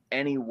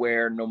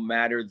 anywhere, no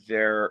matter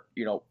their,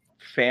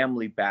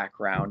 family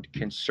background,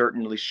 can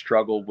certainly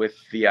struggle with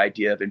the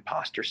idea of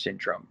imposter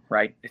syndrome,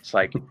 right? It's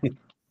like,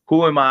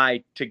 who am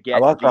I to get? I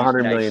lost these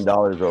 $100 million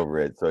over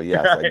it, so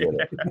yes, I get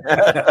it.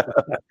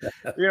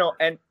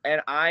 And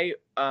I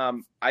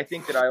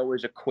think that I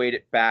always equate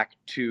it back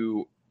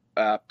to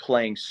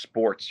playing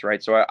sports,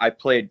 right? So I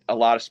played a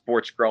lot of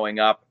sports growing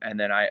up, and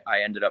then I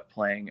ended up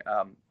playing.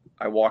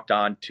 I walked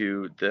on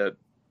to the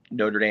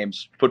Notre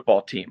Dame's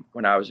football team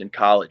when I was in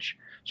college.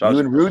 So you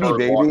and Rudy,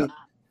 baby.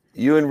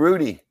 You and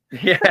Rudy.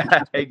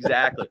 Yeah,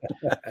 exactly.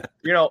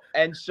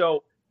 And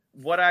so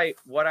what I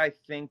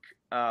think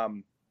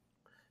that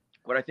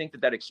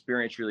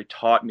experience really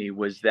taught me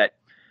was that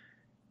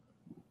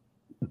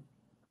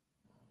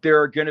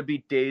there are going to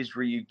be days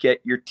where you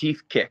get your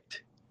teeth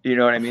kicked. You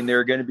know what I mean? There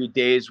are going to be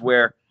days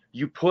where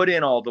you put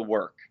in all the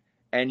work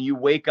and you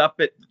wake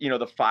up at,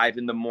 the 5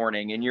 a.m.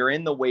 and you're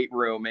in the weight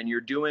room and you're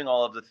doing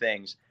all of the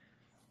things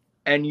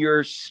and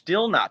you're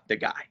still not the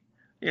guy.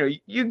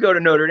 You go to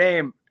Notre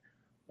Dame.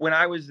 When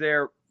I was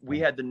there, we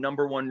had the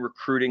 #1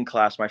 recruiting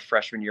class my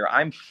freshman year.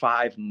 I'm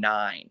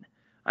 5'9".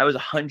 I was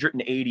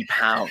 180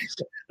 pounds.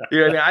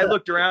 I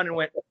looked around and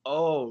went,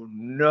 "Oh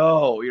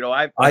no!"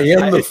 I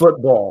am the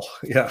football.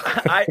 Yeah.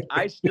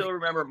 I still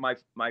remember my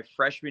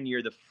freshman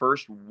year, the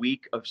first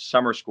week of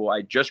summer school.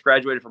 I just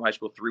graduated from high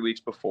school 3 weeks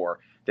before.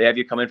 They have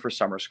you come in for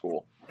summer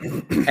school,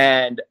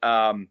 and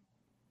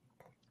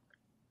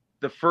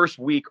the first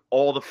week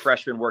all the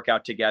freshmen work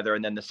out together,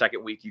 and then the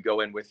second week you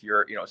go in with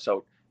your,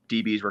 so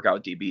DBs work out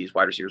with DBs,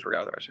 wide receivers work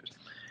out with wide receivers.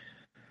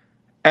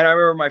 And I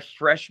remember my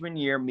freshman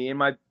year, me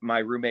and my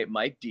roommate,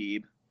 Mike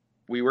Deeb,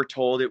 we were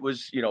told it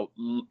was,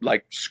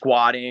 like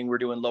squatting, we're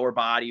doing lower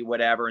body,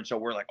 whatever. And so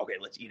we're like, okay,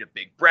 let's eat a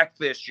big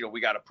breakfast.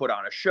 We got to put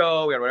on a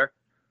show, whatever.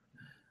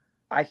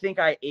 I think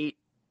I ate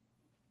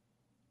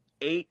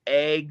 8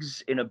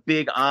 eggs in a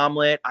big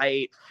omelet. I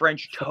ate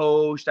French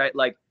toast. I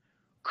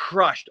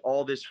crushed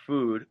all this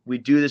food. We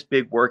do this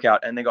big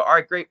workout and they go, all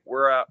right, great.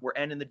 We're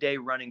ending the day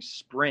running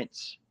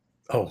sprints.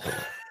 Oh,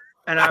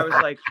 and I was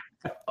like,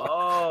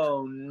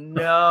 oh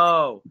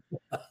no.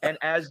 And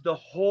as the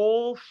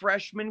whole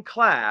freshman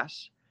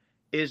class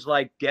is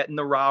like getting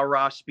the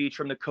rah-rah speech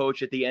from the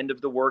coach at the end of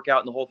the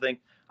workout and the whole thing,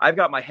 I've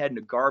got my head in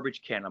a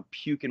garbage can. I'm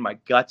puking my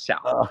guts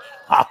out.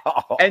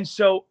 And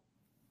so,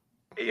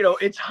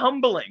 it's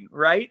humbling,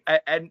 right?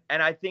 And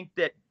I think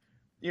that,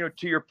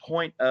 to your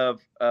point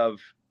of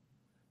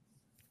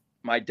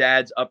my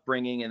dad's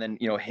upbringing and then,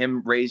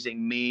 him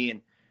raising me,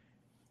 and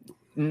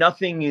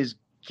nothing is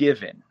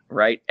given,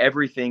 right?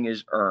 Everything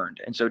is earned.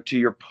 And so to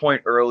your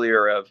point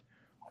earlier of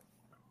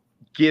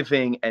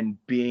giving and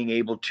being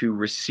able to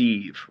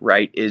receive,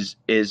 right, is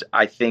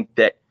I think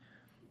that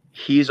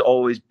he's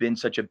always been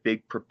such a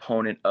big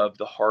proponent of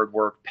the hard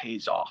work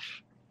pays off,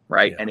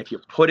 right? Yeah. And if you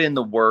put in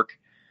the work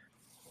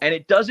and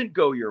it doesn't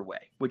go your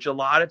way, which a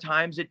lot of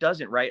times it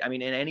doesn't, right? I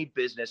mean, in any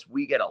business,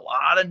 we get a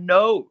lot of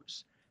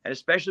no's. And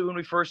especially when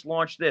we first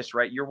launched this,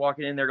 right? You're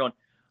walking in there going,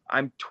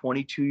 I'm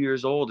 22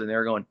 years old. And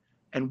they're going,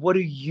 and what do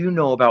you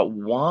know about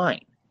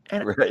wine?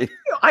 And Right.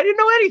 I didn't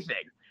know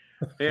anything,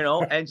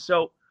 And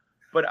so,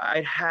 but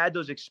I had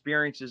those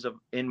experiences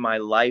in my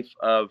life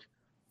of,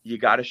 you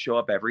got to show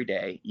up every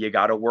day. You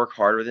got to work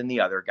harder than the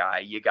other guy.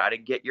 You got to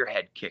get your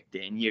head kicked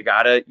in. You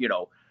got to,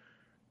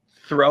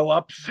 throw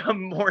up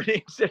some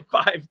mornings at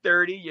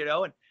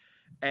 5:30,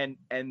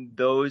 and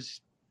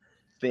those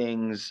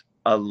things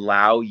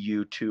allow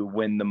you to,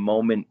 when the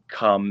moment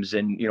comes,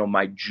 and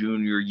my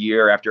junior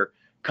year, after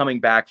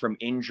coming back from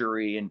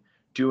injury and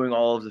doing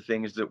all of the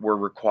things that were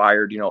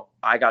required,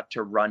 I got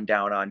to run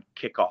down on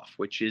kickoff,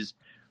 which is,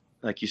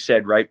 like you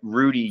said, right,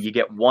 Rudy, you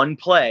get one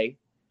play.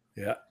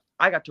 Yeah.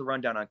 I got to run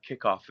down on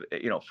kickoff,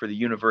 for the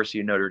University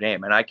of Notre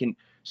Dame. And I can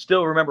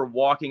still remember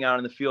walking out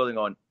in the field and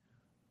going,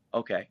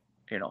 okay,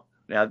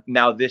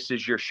 now this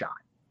is your shot.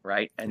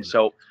 Right. And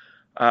so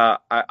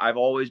I've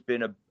always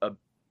been a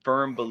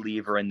firm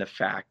believer in the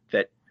fact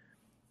that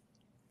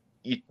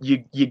you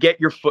get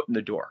your foot in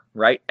the door.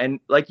 Right. And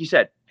like you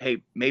said,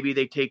 hey, maybe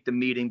they take the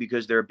meeting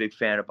because they're a big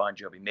fan of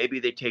Bongiovi. Maybe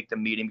they take the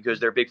meeting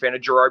because they're a big fan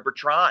of Gerard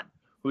Bertrand,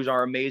 who's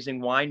our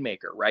amazing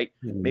winemaker, right?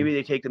 Mm-hmm. Maybe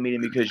they take the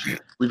meeting because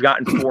we've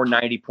gotten 4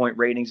 90-point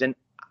ratings and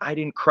I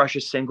didn't crush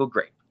a single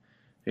grape.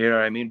 You know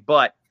what I mean?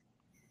 But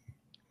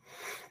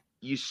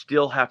you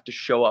still have to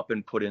show up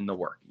and put in the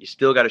work. You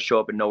still got to show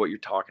up and know what you're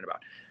talking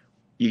about.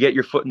 You get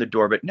your foot in the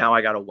door, but now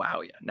I got to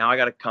wow you. Now I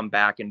got to come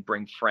back and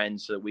bring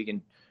friends so that we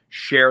can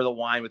share the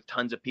wine with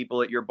tons of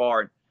people at your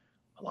bar.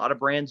 A lot of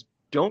brands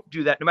don't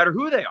do that, no matter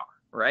who they are,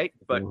 right?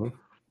 But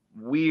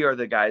we are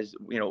the guys,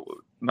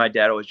 my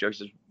dad always jokes,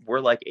 says,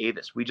 we're like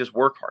Avis. We just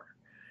work harder,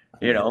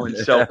 and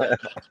so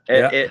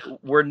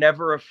we're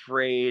never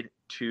afraid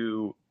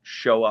to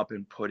show up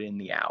and put in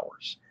the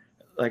hours.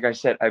 Like I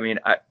said, I mean,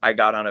 I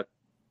got on a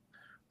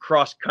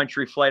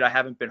cross-country flight. I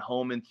haven't been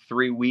home in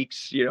 3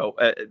 weeks,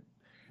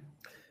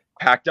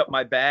 packed up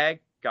my bag,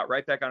 got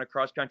right back on a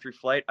cross-country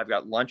flight. I've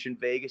got lunch in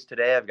Vegas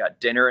today. I've got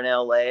dinner in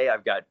LA.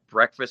 I've got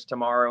breakfast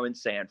tomorrow in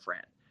San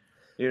Fran.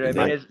 You know what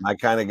I mean? My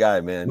kind of guy,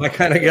 man. My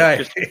kind of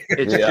guy.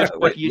 It's just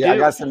what you do. I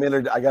got some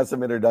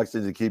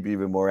introductions to keep you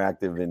even more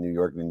active in New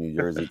York and New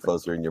Jersey,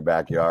 closer in your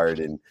backyard,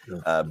 and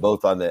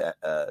both on the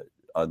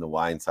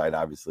wine side,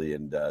 obviously,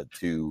 and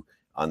 2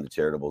 on the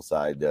charitable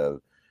side.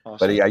 Awesome.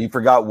 But yeah, you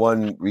forgot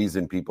one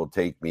reason people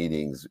take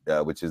meetings,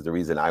 which is the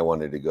reason I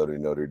wanted to go to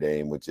Notre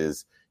Dame, which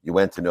is you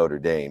went to Notre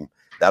Dame.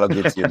 That'll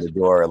get you in the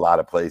door a lot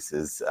of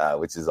places,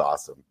 which is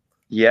awesome.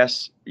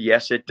 Yes,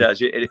 it does.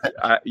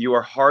 You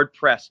are hard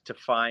pressed to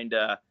find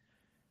a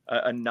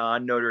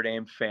non-Notre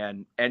Dame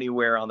fan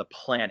anywhere on the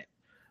planet.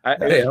 It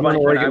was funny,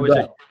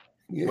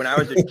 when I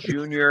was a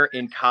junior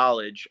in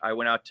college, I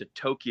went out to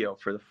Tokyo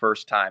for the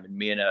first time, and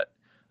me and a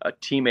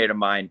teammate of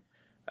mine,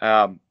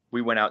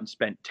 we went out and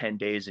spent 10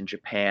 days in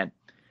Japan,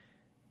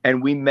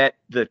 and we met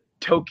the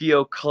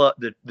Tokyo club,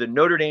 the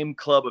Notre Dame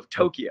Club of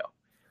Tokyo.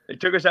 They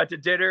took us out to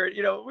dinner.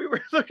 We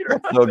were looking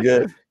around. So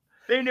good.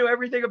 They knew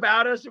everything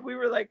about us, and we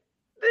were like,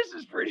 this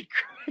is pretty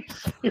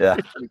crazy. Yeah.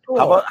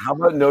 Cool. How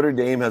about Notre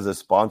Dame has a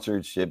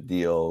sponsorship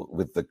deal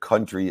with the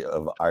country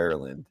of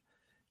Ireland?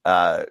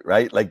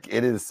 Right? Like,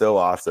 it is so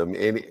awesome.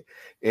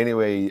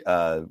 Anyway,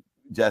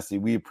 Jesse,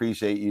 we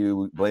appreciate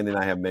you. Blaine and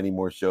I have many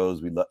more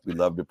shows. We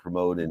love to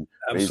promote and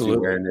raise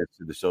awareness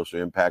to the social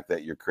impact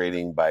that you're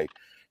creating by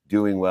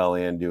doing well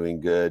and doing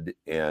good.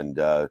 And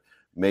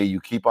may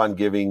you keep on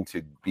giving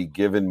to be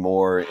given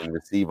more and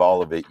receive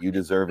all of it. You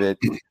deserve it.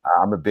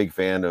 I'm a big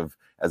fan of,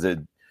 as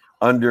a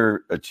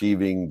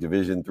underachieving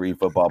Division III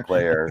football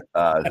player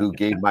who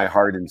gave my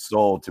heart and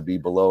soul to be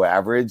below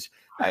average.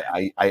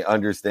 I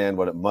understand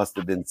what it must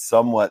have been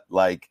somewhat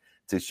like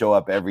to show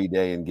up every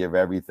day and give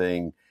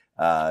everything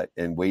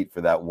and wait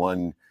for that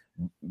one.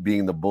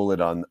 Being the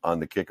bullet on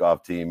the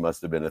kickoff team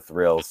must have been a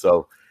thrill.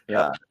 So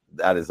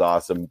that is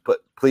awesome. But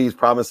please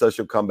promise us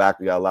you'll come back.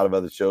 We got a lot of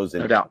other shows.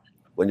 And no doubt.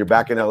 When you're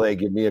back in LA,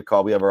 give me a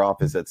call. We have our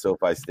office at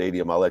SoFi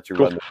Stadium. I'll let you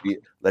run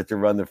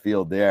the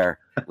field there,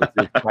 which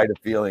is quite a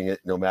feeling, it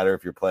no matter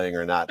if you're playing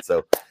or not.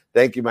 So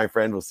thank you, my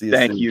friend. We'll see you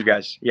soon. Thank you,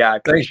 guys. Yeah, I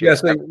appreciate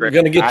it. We're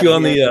going to get you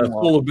on the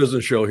Full of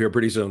Business show here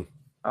pretty soon.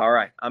 All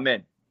right, I'm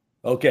in.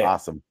 Okay.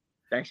 Awesome.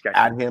 Thanks, guys.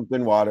 At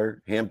Hampton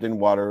Water,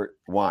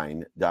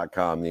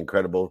 HamptonWaterWine.com. The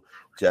incredible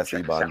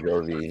Jesse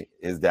Bongiovi.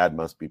 His dad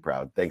must be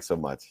proud. Thanks so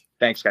much.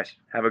 Thanks, guys.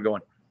 Have a good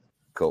one.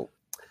 Cool.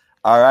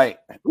 All right.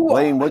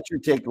 Blaine, what's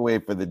your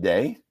takeaway for the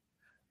day?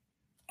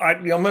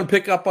 I'm going to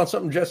pick up on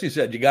something Jesse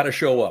said. You got to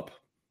show up.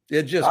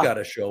 You just got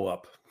to show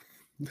up.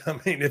 I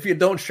mean, if you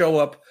don't show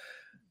up,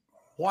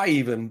 why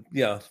even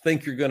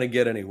think you're going to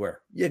get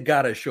anywhere? You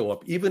got to show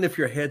up. Even if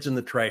your head's in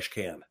the trash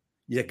can,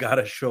 you got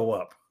to show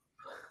up.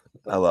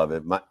 I love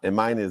it. And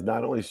mine is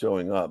not only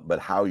showing up, but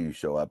how you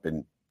show up.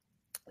 And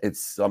it's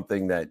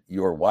something that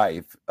your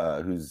wife,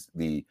 who's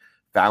the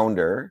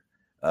founder,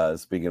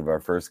 speaking of our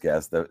first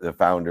guest, the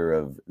founder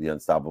of the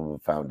Unstoppable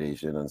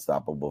Foundation,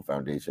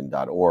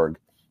 unstoppablefoundation.org,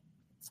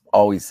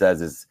 always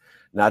says is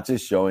not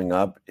just showing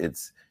up,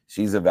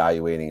 she's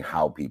evaluating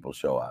how people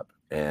show up.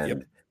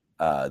 And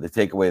the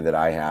takeaway that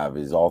I have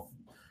is all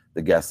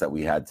the guests that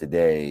we had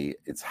today,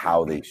 it's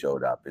how they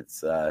showed up.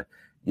 It's,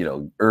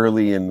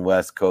 early in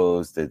West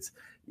Coast, it's,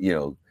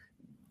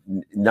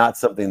 not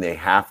something they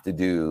have to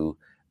do,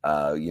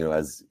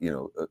 as,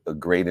 a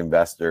great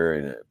investor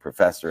and a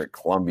professor at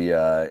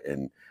Columbia.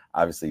 And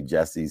obviously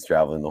Jesse's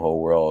traveling the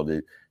whole world.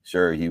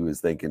 Sure, he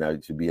was thinking I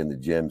should be in the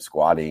gym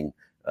squatting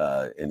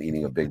and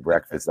eating a big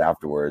breakfast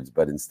afterwards.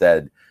 But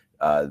instead,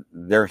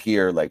 they're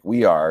here like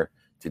we are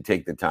to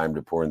take the time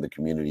to pour in the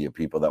community of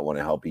people that want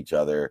to help each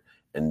other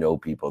and know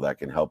people that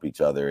can help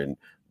each other. And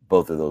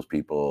both of those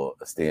people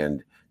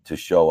stand to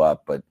show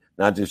up, but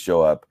not just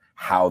show up,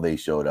 how they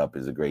showed up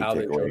is a great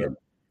takeaway.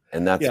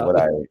 And that's what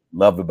I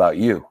love about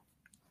you.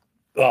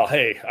 Oh,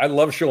 hey, I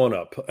love showing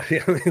up.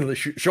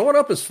 Showing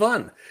up is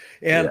fun.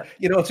 And,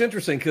 it's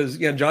interesting because,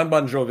 John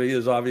Bongiovi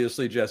is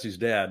obviously Jesse's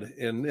dad.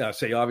 And I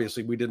say,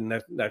 obviously, we didn't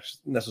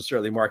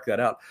necessarily mark that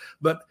out.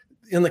 But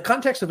in the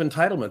context of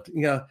entitlement,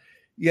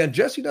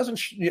 Jesse doesn't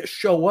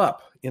show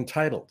up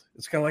entitled.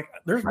 It's kind of like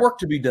there's work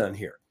to be done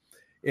here.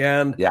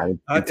 And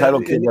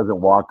entitled kid doesn't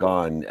walk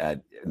on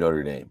at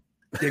Notre Dame.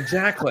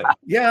 Exactly.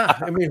 Yeah.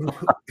 I mean,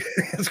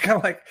 it's kind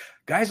of like,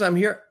 guys, I'm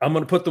here. I'm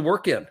going to put the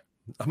work in.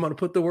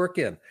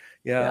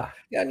 Yeah.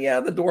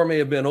 The door may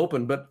have been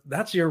open, but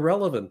that's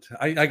irrelevant.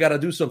 I got to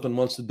do something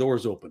once the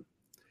door's open.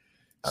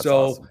 That's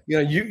awesome.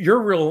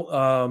 You're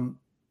real,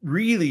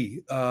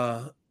 really,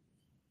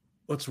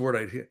 what's the word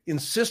I hear?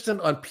 Insistent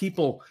on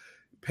people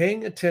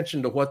paying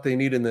attention to what they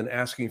need and then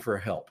asking for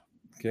help.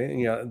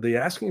 Okay. The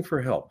asking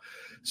for help.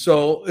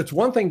 So it's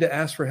one thing to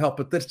ask for help,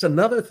 but it's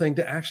another thing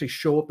to actually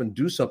show up and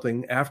do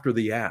something after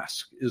the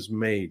ask is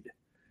made.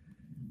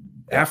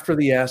 After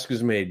the ask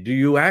is made, do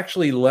you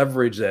actually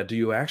leverage that? Do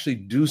you actually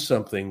do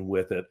something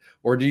with it?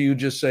 Or do you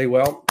just say,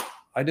 well,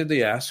 I did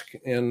the ask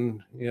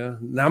and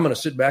now I'm going to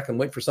sit back and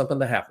wait for something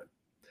to happen?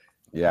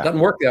 Yeah. It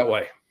doesn't work that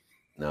way.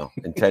 No,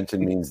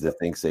 intention means the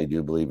things they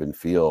do, believe, and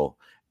feel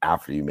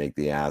after you make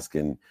the ask.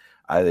 And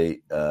I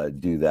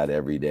do that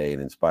every day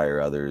and inspire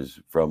others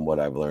from what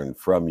I've learned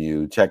from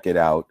you. Check it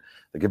out.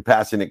 The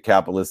compassionate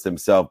capitalist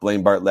himself,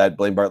 Blaine Bartlett,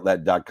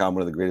 blainebartlett.com,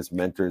 one of the greatest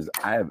mentors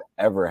I have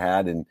ever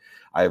had. And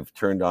I've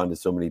turned on to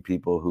so many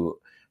people who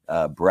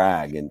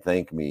brag and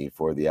thank me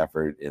for the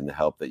effort and the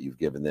help that you've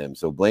given them.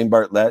 So Blaine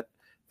Bartlett,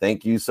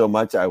 thank you so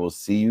much. I will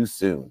see you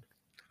soon.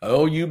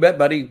 Oh, you bet,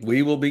 buddy.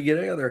 We will be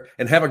together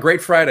and have a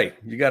great Friday.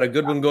 You got a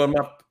good one going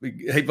up.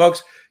 Hey,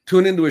 folks,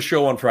 tune into his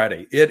show on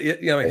Friday.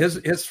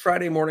 His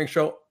Friday morning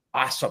show,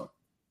 awesome.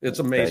 It's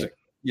amazing.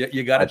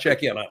 You got to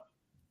check in on it.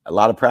 A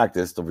lot of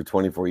practice over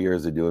 24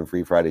 years of doing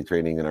free Friday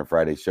training in our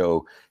Friday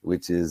show,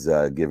 which is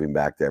giving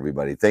back to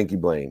everybody. Thank you,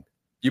 Blaine.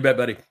 You bet,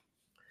 buddy.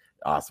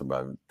 Awesome,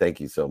 brother. Thank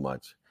you so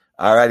much.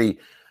 All righty.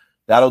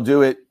 That'll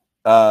do it.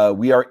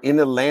 We are in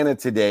Atlanta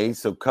today,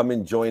 so come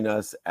and join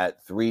us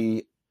at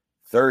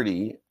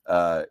 3:30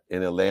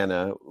 in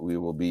Atlanta. We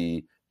will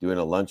be doing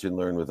a lunch and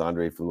learn with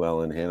Andre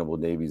Fluellen, Hannibal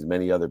Davies,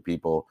 many other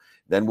people.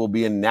 Then we'll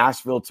be in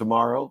Nashville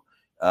tomorrow.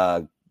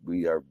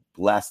 We are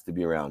blessed to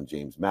be around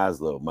James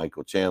Maslow,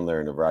 Michael Chandler,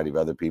 and a variety of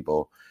other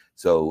people.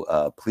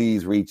 So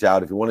please reach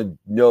out. If you want to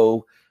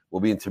know,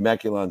 we'll be in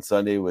Temecula on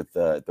Sunday with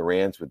the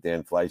Ranch with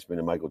Dan Fleischman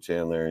and Michael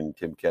Chandler and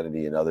Tim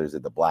Kennedy and others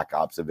at the Black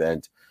Ops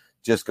event.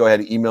 Just go ahead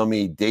and email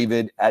me,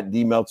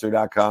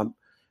 david@dmeltzer.com,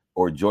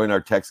 or join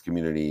our text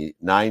community,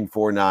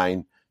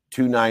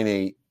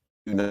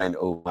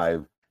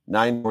 949-298-2905,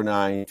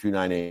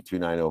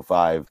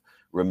 949-298-2905.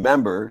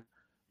 Remember,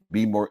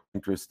 be more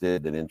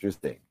interested than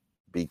interesting.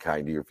 Be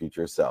kind to your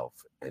future self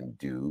and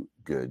do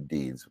good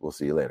deeds. We'll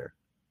see you later.